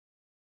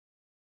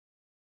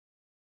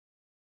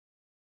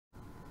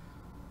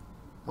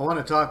I want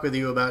to talk with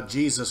you about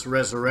Jesus'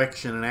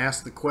 resurrection and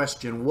ask the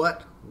question,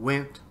 what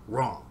went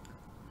wrong?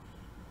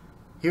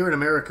 Here in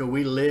America,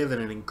 we live in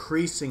an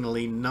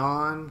increasingly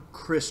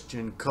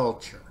non-Christian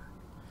culture.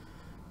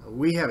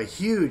 We have a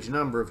huge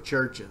number of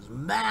churches,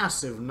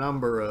 massive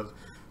number of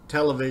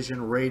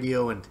television,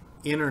 radio, and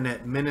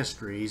internet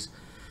ministries,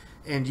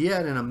 and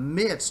yet in the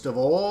midst of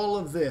all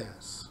of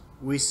this,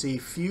 we see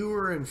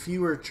fewer and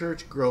fewer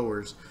church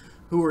growers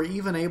who are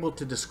even able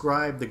to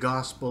describe the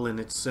gospel in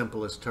its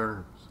simplest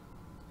terms.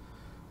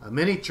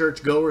 Many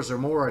churchgoers are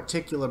more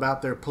articulate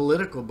about their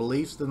political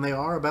beliefs than they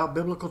are about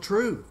biblical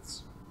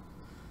truths.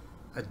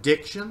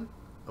 Addiction,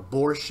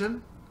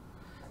 abortion,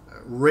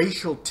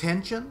 racial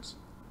tensions,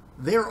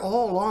 they're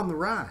all on the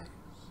rise.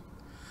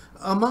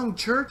 Among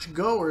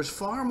churchgoers,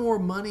 far more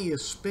money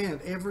is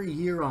spent every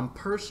year on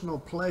personal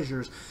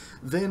pleasures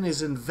than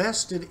is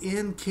invested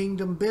in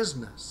kingdom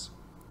business.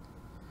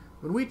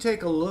 When we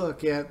take a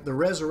look at the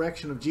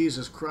resurrection of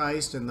Jesus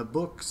Christ and the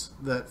books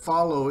that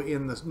follow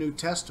in the New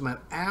Testament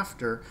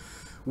after,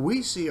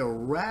 we see a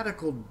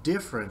radical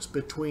difference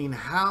between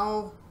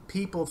how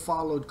people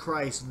followed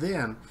Christ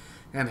then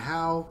and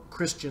how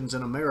Christians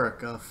in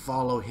America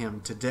follow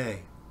him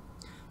today.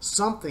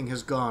 Something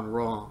has gone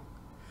wrong.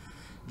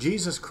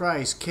 Jesus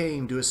Christ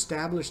came to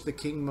establish the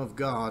kingdom of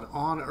God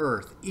on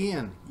earth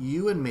in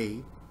you and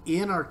me,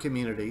 in our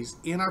communities,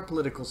 in our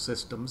political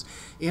systems,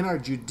 in our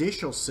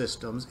judicial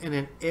systems, and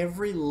in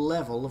every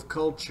level of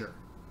culture.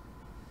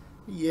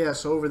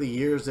 Yes, over the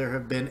years there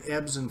have been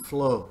ebbs and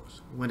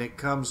flows when it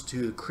comes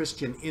to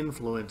Christian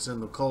influence in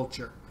the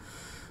culture.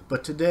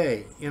 But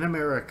today, in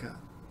America,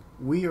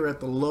 we are at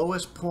the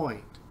lowest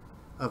point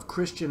of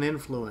Christian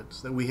influence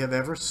that we have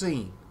ever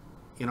seen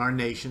in our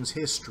nation's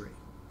history.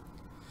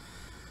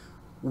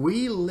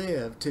 We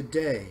live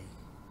today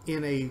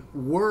in a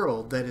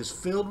world that is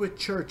filled with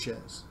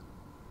churches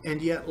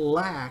and yet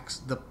lacks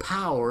the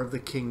power of the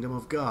kingdom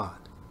of God.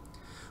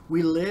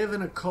 We live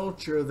in a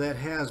culture that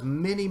has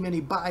many, many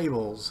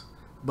Bibles,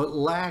 but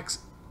lacks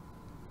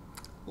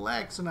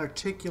an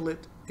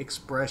articulate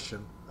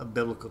expression of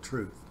biblical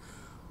truth.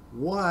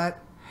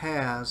 What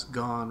has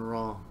gone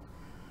wrong?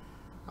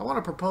 I want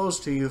to propose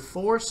to you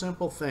 4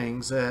 simple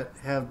things that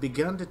have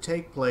begun to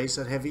take place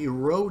that have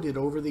eroded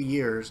over the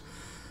years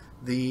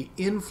the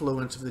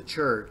influence of the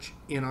church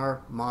in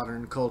our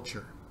modern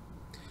culture.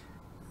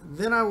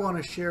 Then I want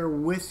to share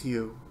with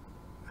you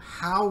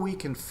how we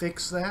can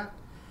fix that,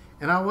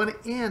 and I want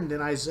to end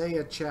in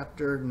Isaiah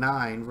chapter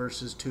 9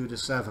 verses 2 to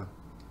 7.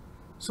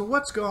 So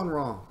what's gone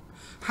wrong?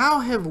 How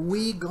have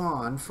we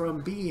gone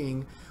from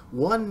being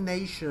one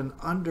nation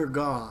under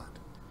God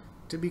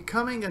to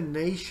becoming a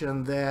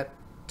nation that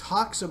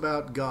talks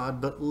about God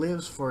but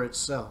lives for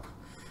itself?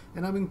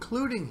 And I'm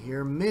including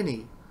here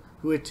many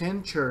who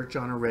attend church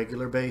on a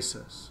regular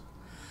basis.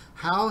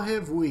 How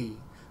have we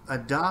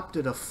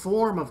adopted a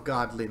form of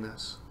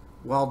godliness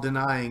while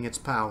denying its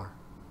power?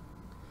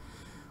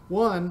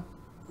 1,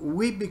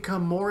 we've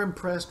become more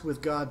impressed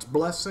with God's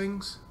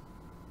blessings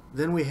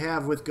than we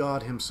have with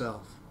God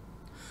himself.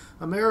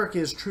 America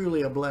is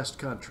truly a blessed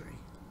country.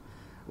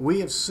 We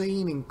have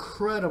seen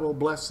incredible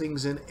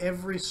blessings in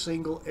every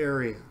single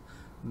area,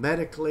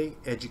 medically,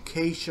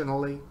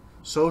 educationally,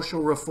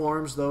 social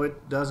reforms, though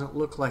it doesn't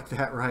look like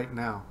that right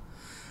now.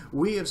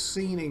 We have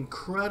seen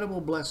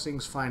incredible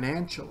blessings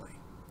financially.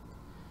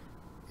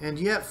 And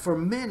yet for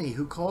many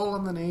who call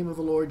on the name of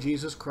the Lord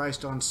Jesus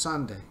Christ on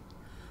Sunday,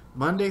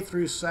 Monday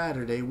through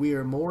Saturday, we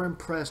are more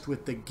impressed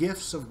with the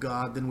gifts of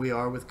God than we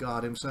are with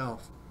God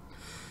himself.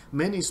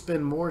 Many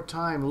spend more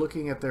time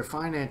looking at their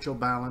financial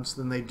balance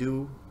than they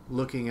do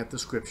looking at the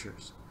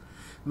scriptures.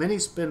 Many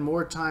spend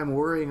more time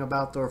worrying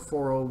about their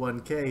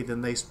 401k than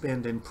they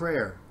spend in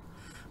prayer.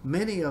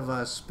 Many of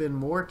us spend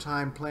more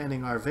time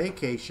planning our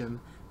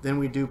vacation than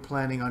we do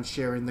planning on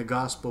sharing the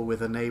gospel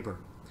with a neighbor.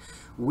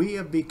 We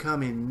have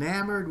become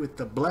enamored with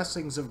the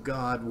blessings of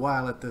God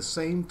while at the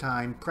same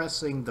time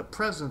pressing the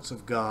presence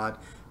of God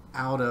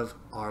out of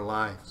our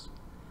lives.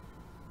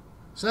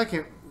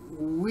 Second,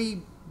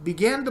 we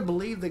began to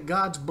believe that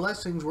God's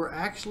blessings were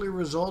actually a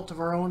result of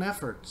our own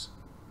efforts.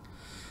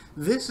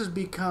 This has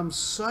become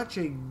such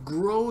a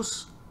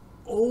gross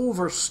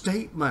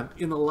overstatement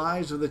in the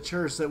lives of the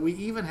church that we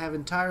even have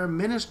entire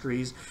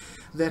ministries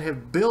that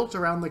have built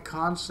around the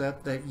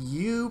concept that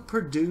you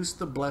produce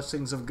the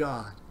blessings of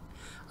God,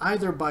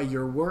 either by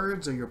your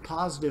words or your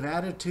positive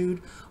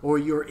attitude or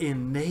your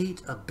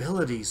innate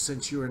abilities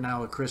since you are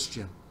now a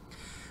Christian.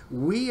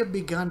 We have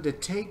begun to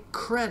take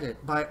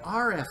credit by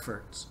our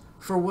efforts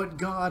for what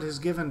God has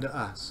given to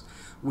us.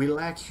 We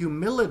lack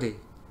humility,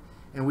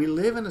 and we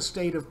live in a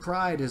state of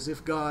pride as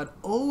if God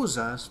owes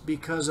us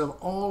because of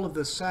all of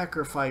the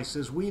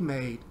sacrifices we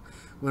made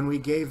when we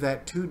gave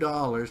that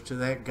 $2 to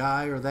that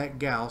guy or that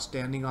gal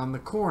standing on the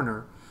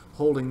corner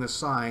holding the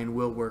sign,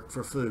 "We'll work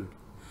for food."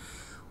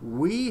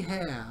 We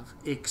have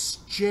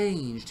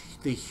exchanged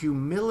the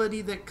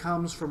humility that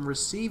comes from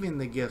receiving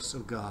the gifts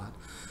of God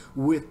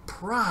with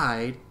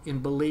pride in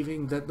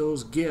believing that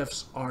those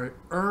gifts are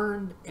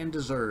earned and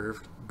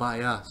deserved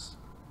by us.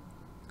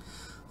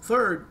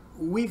 Third,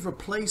 we've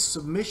replaced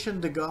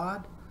submission to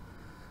God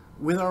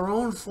with our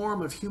own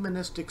form of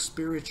humanistic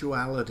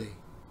spirituality.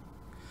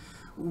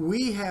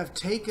 We have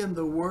taken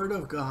the Word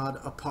of God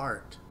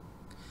apart,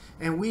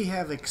 and we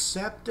have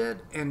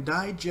accepted and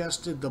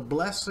digested the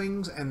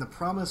blessings and the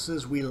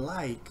promises we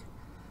like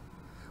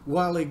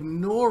while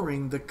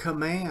ignoring the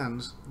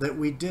commands that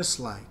we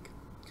dislike.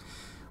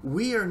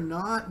 We are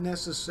not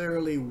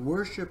necessarily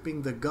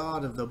worshiping the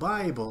God of the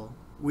Bible.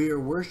 We are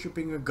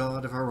worshiping a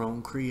God of our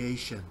own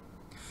creation.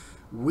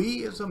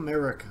 We as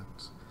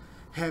Americans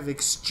have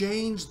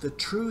exchanged the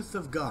truth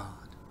of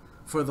God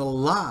for the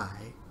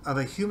lie of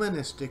a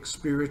humanistic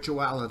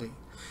spirituality,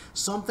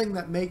 something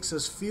that makes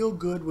us feel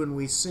good when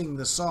we sing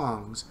the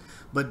songs,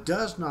 but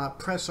does not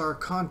press our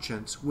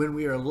conscience when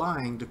we are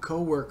lying to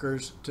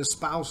co-workers, to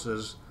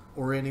spouses,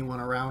 or anyone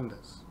around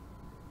us.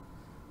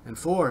 And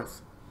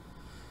fourth,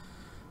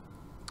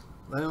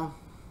 well,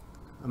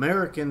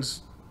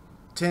 Americans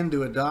tend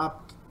to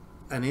adopt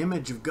an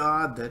image of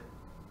God that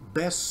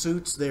best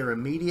suits their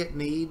immediate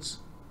needs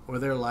or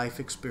their life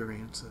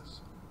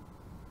experiences.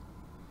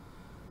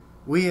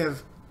 We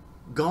have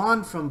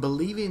gone from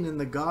believing in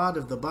the God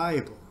of the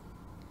Bible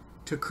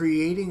to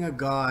creating a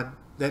God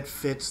that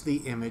fits the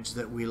image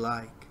that we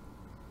like.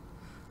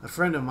 A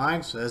friend of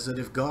mine says that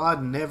if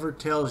God never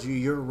tells you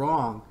you're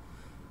wrong,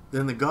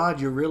 then the God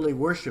you're really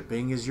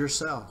worshiping is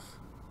yourself.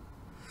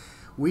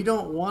 We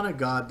don't want a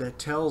God that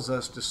tells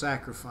us to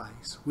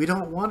sacrifice. We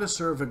don't want to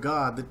serve a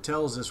God that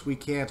tells us we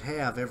can't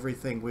have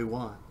everything we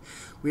want.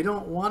 We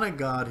don't want a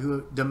God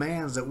who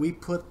demands that we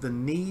put the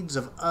needs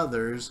of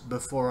others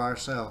before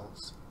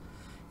ourselves.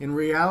 In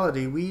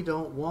reality, we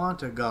don't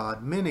want a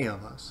God, many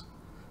of us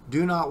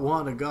do not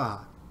want a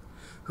God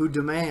who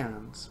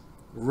demands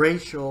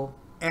racial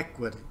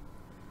equity,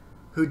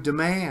 who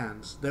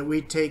demands that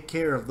we take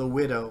care of the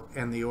widow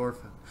and the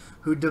orphan,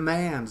 who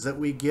demands that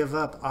we give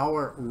up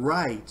our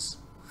rights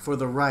for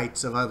the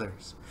rights of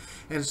others.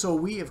 And so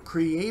we have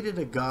created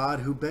a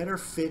God who better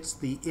fits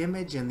the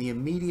image and the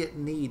immediate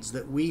needs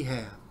that we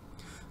have.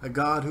 A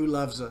God who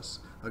loves us,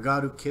 a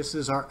God who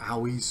kisses our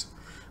owies,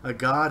 a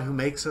God who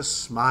makes us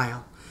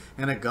smile,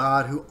 and a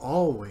God who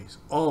always,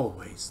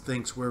 always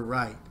thinks we're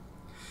right.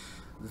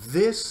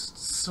 This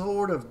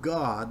sort of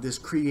God, this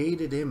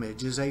created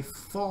image, is a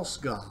false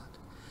God,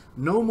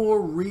 no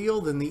more real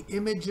than the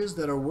images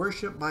that are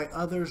worshipped by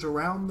others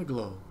around the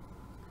globe.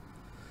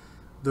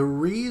 The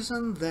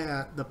reason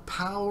that the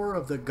power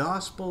of the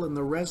gospel and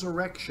the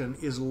resurrection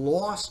is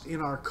lost in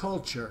our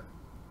culture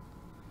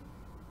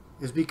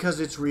is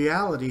because its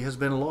reality has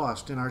been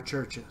lost in our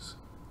churches.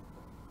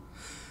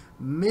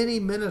 Many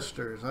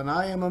ministers, and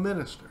I am a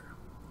minister,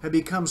 have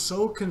become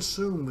so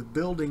consumed with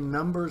building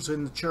numbers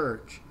in the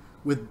church,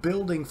 with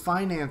building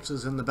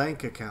finances in the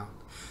bank account,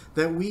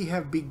 that we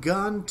have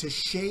begun to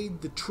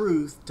shade the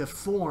truth to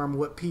form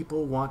what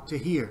people want to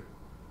hear.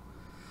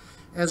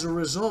 As a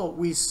result,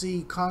 we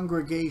see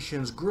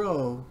congregations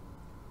grow,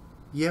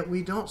 yet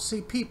we don't see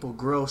people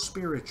grow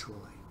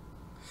spiritually.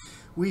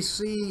 We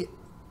see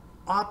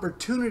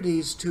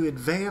opportunities to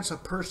advance a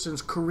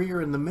person's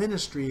career in the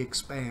ministry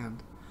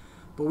expand,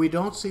 but we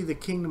don't see the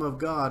kingdom of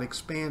God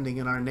expanding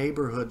in our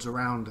neighborhoods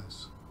around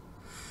us.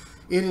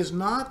 It is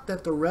not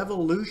that the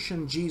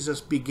revolution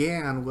Jesus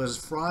began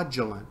was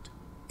fraudulent.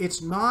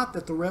 It's not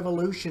that the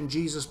revolution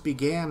Jesus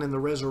began in the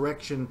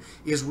resurrection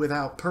is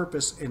without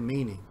purpose and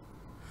meaning.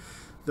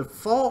 The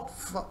fault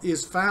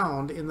is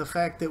found in the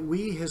fact that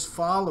we, his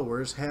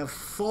followers, have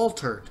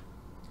faltered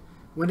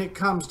when it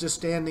comes to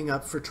standing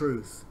up for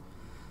truth.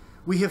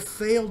 We have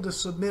failed to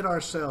submit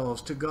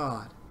ourselves to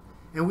God,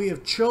 and we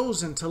have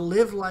chosen to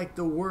live like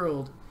the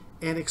world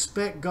and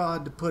expect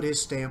God to put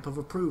his stamp of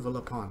approval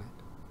upon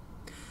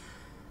it.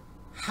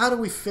 How do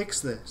we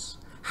fix this?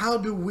 How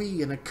do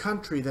we, in a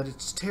country that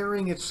is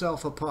tearing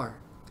itself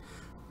apart,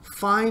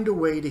 find a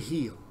way to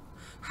heal?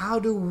 How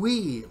do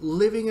we,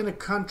 living in a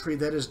country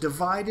that is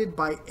divided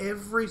by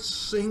every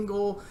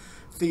single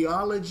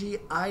theology,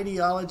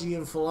 ideology,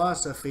 and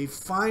philosophy,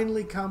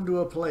 finally come to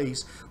a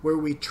place where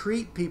we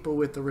treat people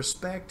with the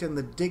respect and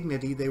the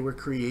dignity they were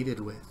created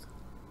with?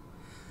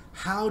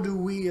 How do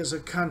we as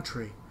a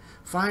country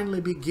finally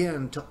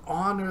begin to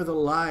honor the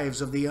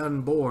lives of the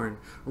unborn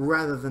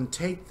rather than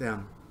take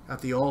them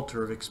at the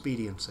altar of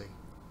expediency?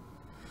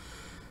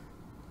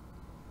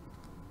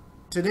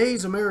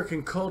 Today's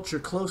American culture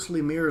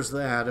closely mirrors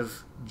that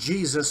of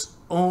Jesus'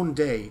 own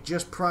day,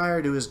 just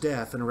prior to his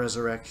death and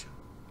resurrection.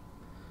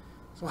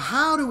 So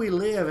how do we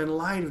live in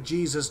light of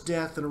Jesus'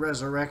 death and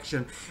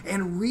resurrection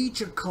and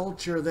reach a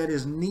culture that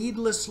is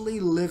needlessly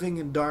living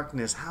in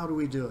darkness? How do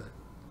we do it?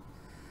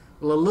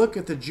 Well, a look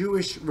at the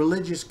Jewish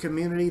religious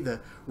community,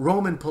 the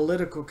Roman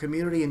political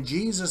community, and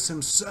Jesus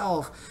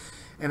himself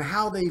and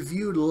how they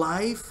viewed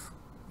life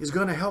is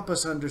going to help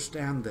us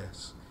understand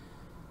this.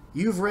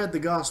 You've read the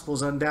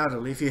Gospels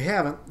undoubtedly. If you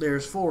haven't,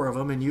 there's 4 of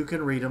them and you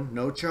can read them,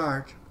 no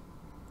charge.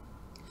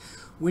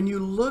 When you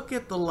look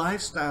at the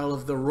lifestyle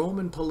of the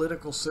Roman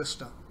political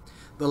system,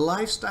 the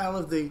lifestyle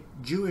of the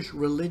Jewish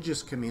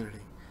religious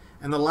community,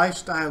 and the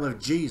lifestyle of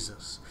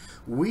Jesus,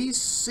 we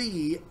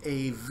see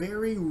a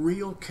very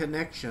real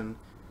connection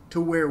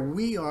to where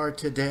we are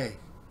today.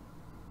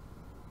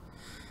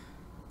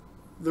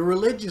 The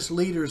religious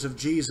leaders of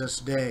Jesus'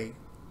 day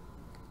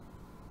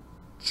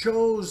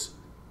chose,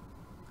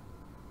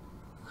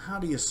 how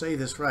do you say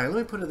this right? Let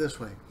me put it this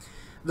way.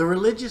 The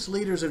religious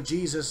leaders of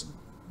Jesus'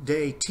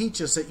 day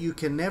teach us that you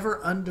can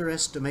never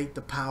underestimate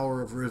the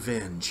power of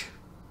revenge.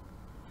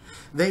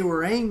 They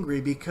were angry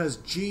because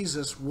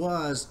Jesus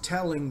was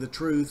telling the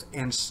truth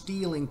and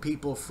stealing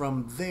people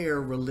from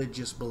their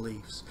religious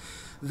beliefs.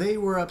 They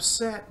were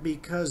upset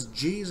because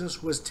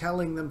Jesus was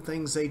telling them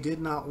things they did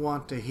not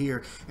want to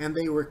hear, and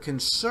they were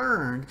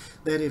concerned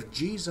that if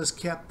Jesus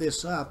kept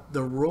this up,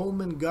 the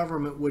Roman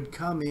government would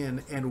come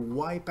in and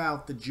wipe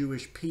out the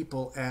Jewish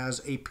people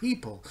as a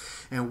people.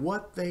 And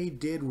what they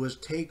did was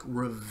take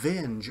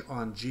revenge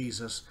on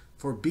Jesus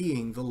for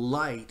being the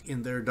light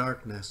in their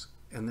darkness,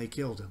 and they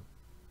killed him.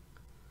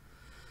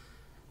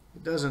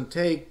 It doesn't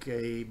take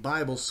a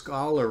Bible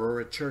scholar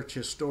or a church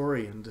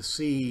historian to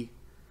see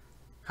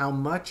how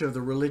much of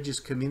the religious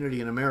community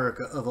in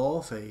America, of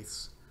all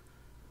faiths,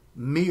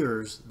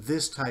 mirrors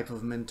this type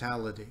of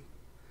mentality.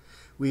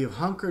 We have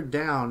hunkered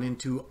down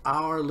into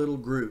our little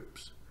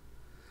groups.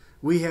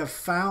 We have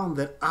found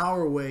that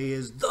our way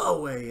is the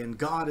way and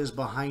God is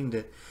behind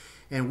it.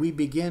 And we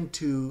begin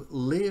to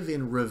live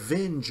in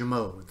revenge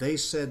mode. They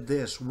said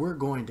this, we're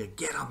going to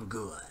get them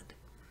good.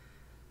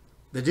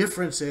 The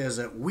difference is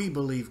that we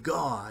believe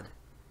God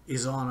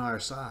is on our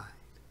side.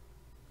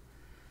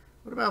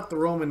 What about the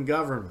Roman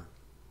government?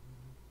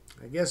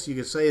 I guess you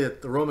could say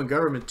that the Roman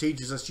government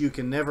teaches us you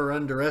can never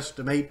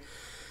underestimate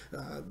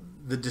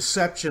the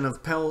deception of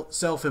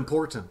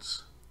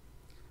self-importance.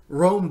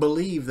 Rome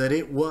believed that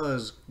it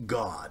was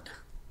God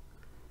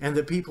and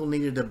that people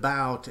needed to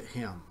bow to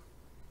him.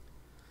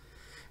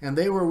 And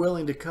they were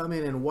willing to come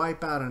in and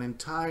wipe out an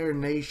entire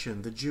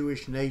nation, the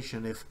Jewish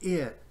nation, if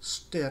it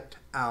stepped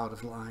out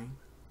of line.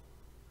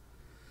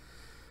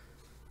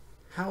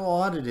 How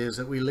odd it is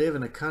that we live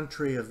in a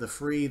country of the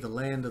free, the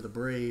land of the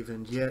brave,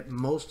 and yet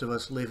most of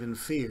us live in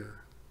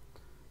fear.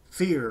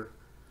 Fear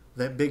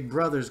that Big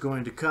Brother's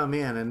going to come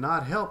in and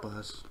not help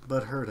us,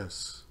 but hurt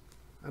us.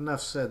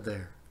 Enough said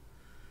there.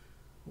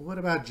 What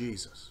about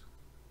Jesus?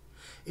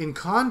 In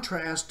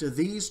contrast to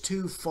these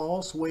two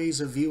false ways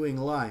of viewing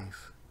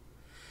life,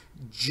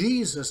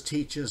 Jesus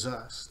teaches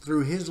us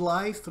through his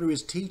life, through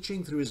his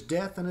teaching, through his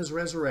death and his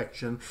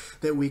resurrection,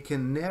 that we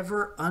can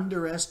never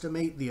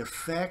underestimate the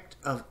effect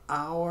of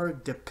our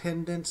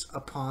dependence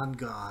upon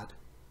God.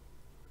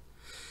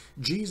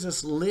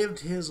 Jesus lived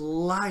his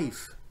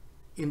life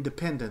in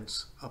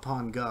dependence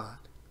upon God.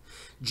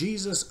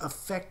 Jesus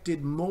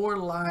affected more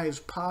lives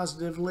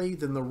positively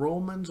than the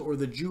Romans or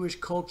the Jewish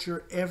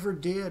culture ever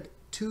did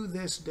to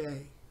this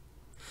day.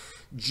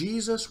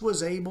 Jesus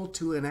was able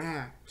to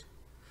enact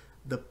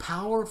the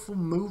powerful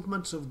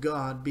movements of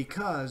God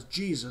because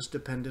Jesus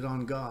depended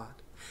on God.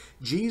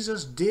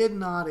 Jesus did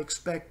not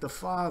expect the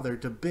Father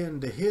to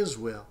bend to his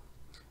will.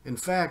 In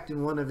fact,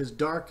 in one of his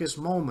darkest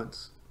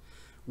moments,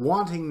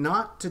 wanting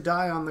not to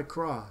die on the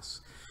cross,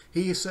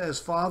 he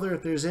says, Father,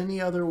 if there's any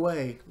other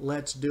way,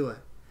 let's do it.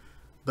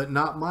 But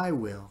not my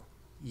will,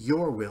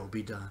 your will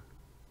be done.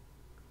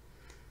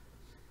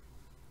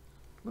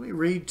 Let me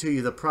read to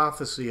you the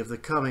prophecy of the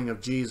coming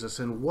of Jesus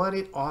and what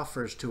it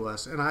offers to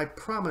us. And I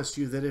promise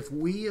you that if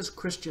we as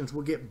Christians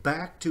will get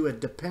back to a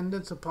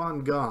dependence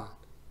upon God,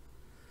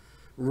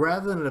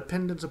 rather than a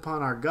dependence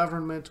upon our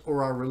government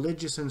or our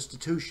religious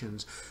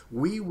institutions,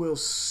 we will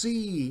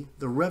see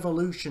the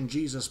revolution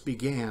Jesus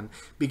began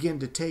begin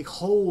to take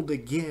hold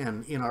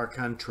again in our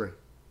country.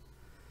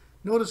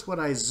 Notice what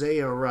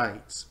Isaiah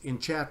writes in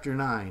chapter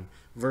 9,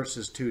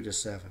 verses 2 to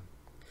 7.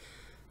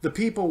 The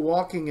people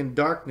walking in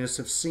darkness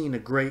have seen a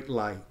great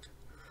light.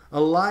 A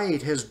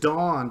light has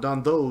dawned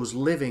on those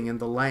living in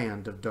the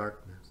land of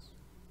darkness.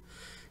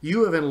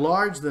 You have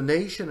enlarged the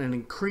nation and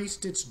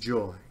increased its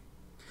joy.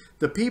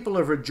 The people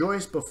have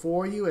rejoiced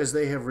before you as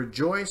they have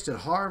rejoiced at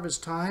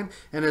harvest time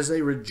and as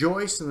they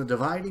rejoice in the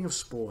dividing of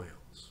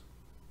spoils.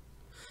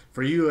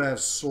 For you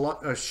have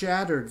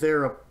shattered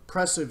their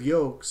oppressive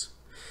yokes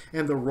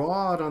and the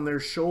rod on their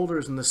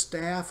shoulders and the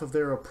staff of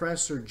their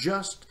oppressor,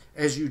 just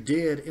as you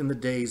did in the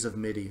days of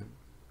Midian.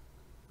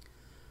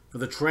 For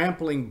the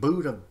trampling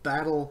boot of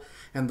battle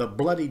and the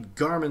bloodied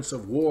garments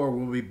of war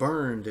will be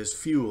burned as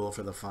fuel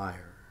for the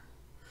fire.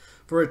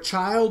 For a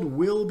child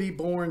will be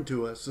born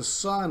to us, a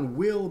son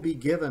will be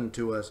given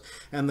to us,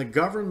 and the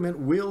government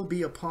will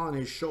be upon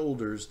his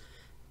shoulders.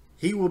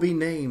 He will be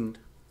named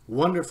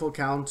Wonderful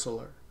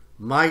Counselor,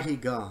 Mighty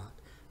God,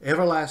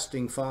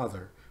 Everlasting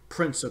Father,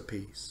 Prince of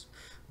Peace.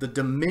 The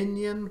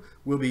dominion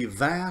will be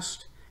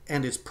vast,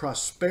 and its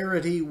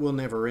prosperity will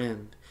never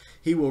end.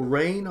 He will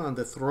reign on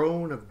the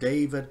throne of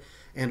David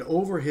and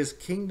over his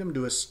kingdom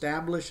to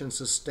establish and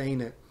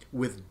sustain it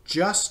with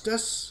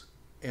justice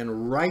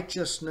and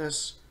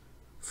righteousness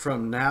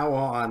from now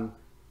on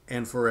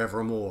and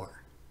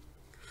forevermore.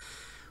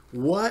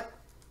 What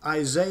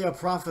Isaiah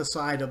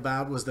prophesied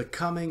about was the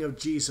coming of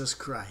Jesus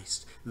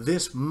Christ,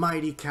 this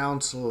mighty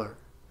counselor,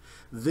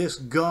 this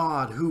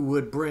God who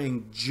would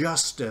bring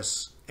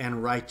justice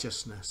and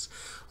righteousness.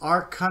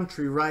 Our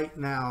country right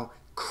now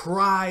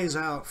cries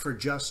out for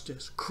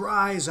justice,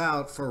 cries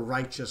out for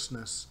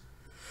righteousness.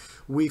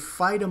 We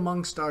fight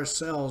amongst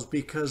ourselves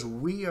because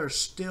we are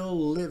still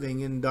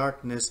living in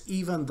darkness,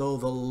 even though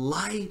the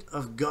light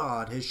of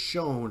God has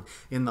shone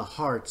in the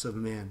hearts of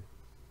men.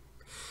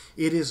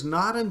 It is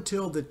not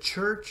until the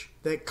church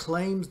that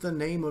claims the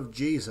name of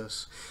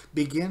Jesus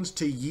begins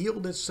to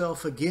yield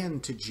itself again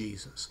to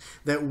Jesus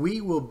that we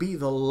will be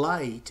the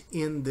light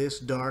in this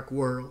dark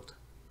world.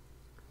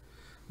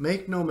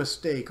 Make no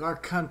mistake, our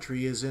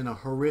country is in a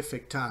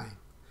horrific time.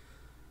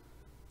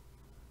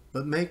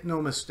 But make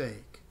no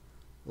mistake,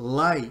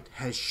 light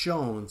has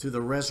shone through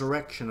the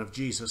resurrection of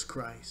Jesus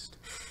Christ.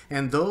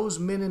 And those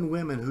men and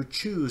women who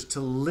choose to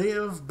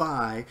live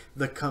by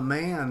the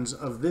commands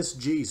of this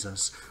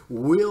Jesus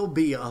will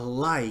be a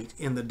light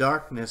in the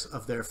darkness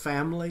of their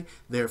family,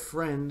 their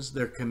friends,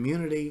 their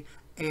community,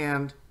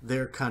 and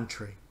their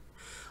country.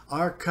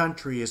 Our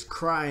country is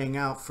crying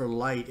out for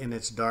light in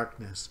its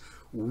darkness.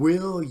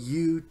 Will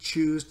you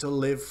choose to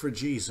live for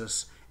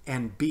Jesus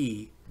and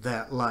be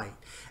that light?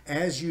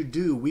 As you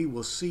do, we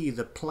will see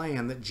the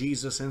plan that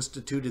Jesus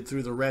instituted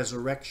through the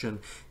resurrection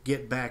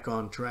get back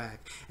on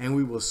track. And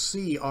we will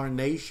see our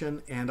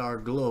nation and our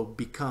globe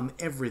become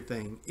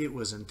everything it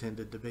was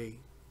intended to be.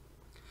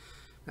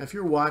 Now, if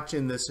you're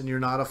watching this and you're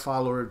not a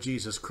follower of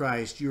Jesus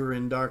Christ, you're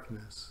in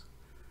darkness.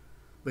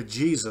 But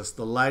Jesus,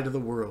 the light of the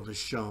world, is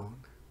shone.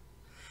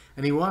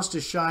 And he wants to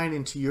shine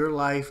into your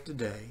life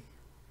today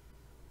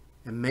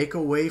and make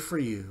a way for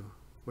you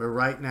where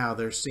right now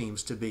there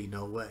seems to be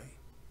no way.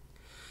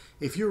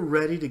 If you're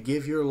ready to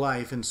give your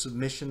life in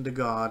submission to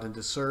God and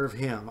to serve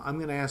him, I'm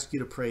going to ask you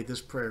to pray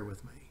this prayer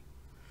with me.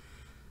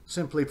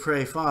 Simply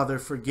pray, Father,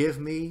 forgive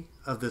me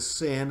of the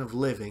sin of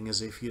living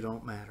as if you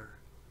don't matter.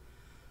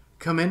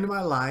 Come into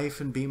my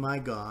life and be my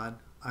God.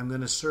 I'm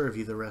going to serve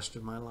you the rest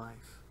of my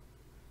life.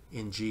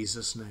 In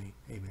Jesus' name,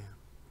 amen.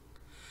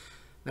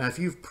 Now, if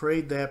you've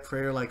prayed that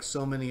prayer like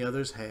so many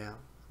others have,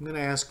 I'm going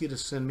to ask you to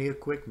send me a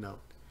quick note.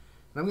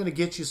 And I'm going to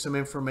get you some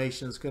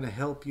information that's going to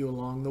help you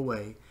along the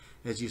way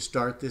as you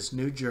start this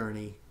new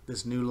journey,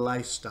 this new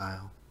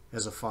lifestyle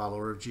as a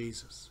follower of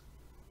Jesus.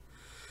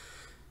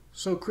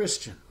 So,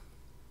 Christian,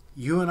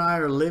 you and I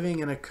are living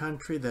in a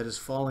country that is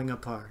falling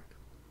apart.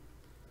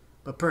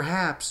 But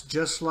perhaps,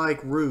 just like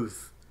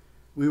Ruth,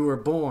 we were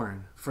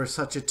born for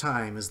such a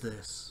time as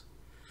this.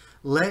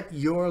 Let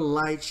your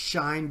light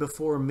shine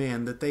before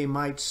men that they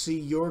might see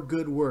your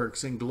good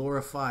works and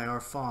glorify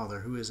our Father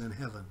who is in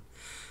heaven.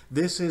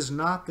 This is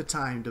not the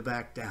time to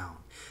back down.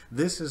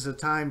 This is the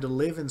time to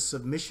live in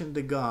submission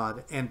to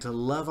God and to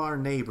love our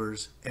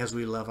neighbors as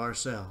we love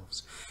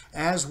ourselves.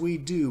 As we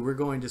do, we're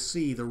going to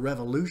see the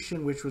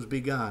revolution which was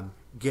begun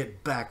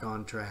get back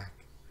on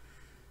track.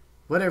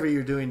 Whatever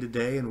you're doing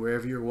today and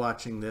wherever you're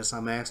watching this,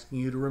 I'm asking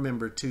you to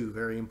remember two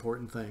very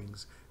important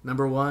things.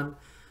 Number one,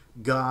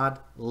 God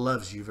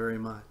loves you very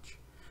much.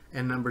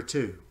 And number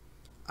two,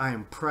 I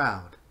am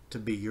proud to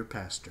be your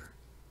pastor.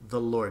 The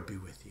Lord be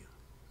with you.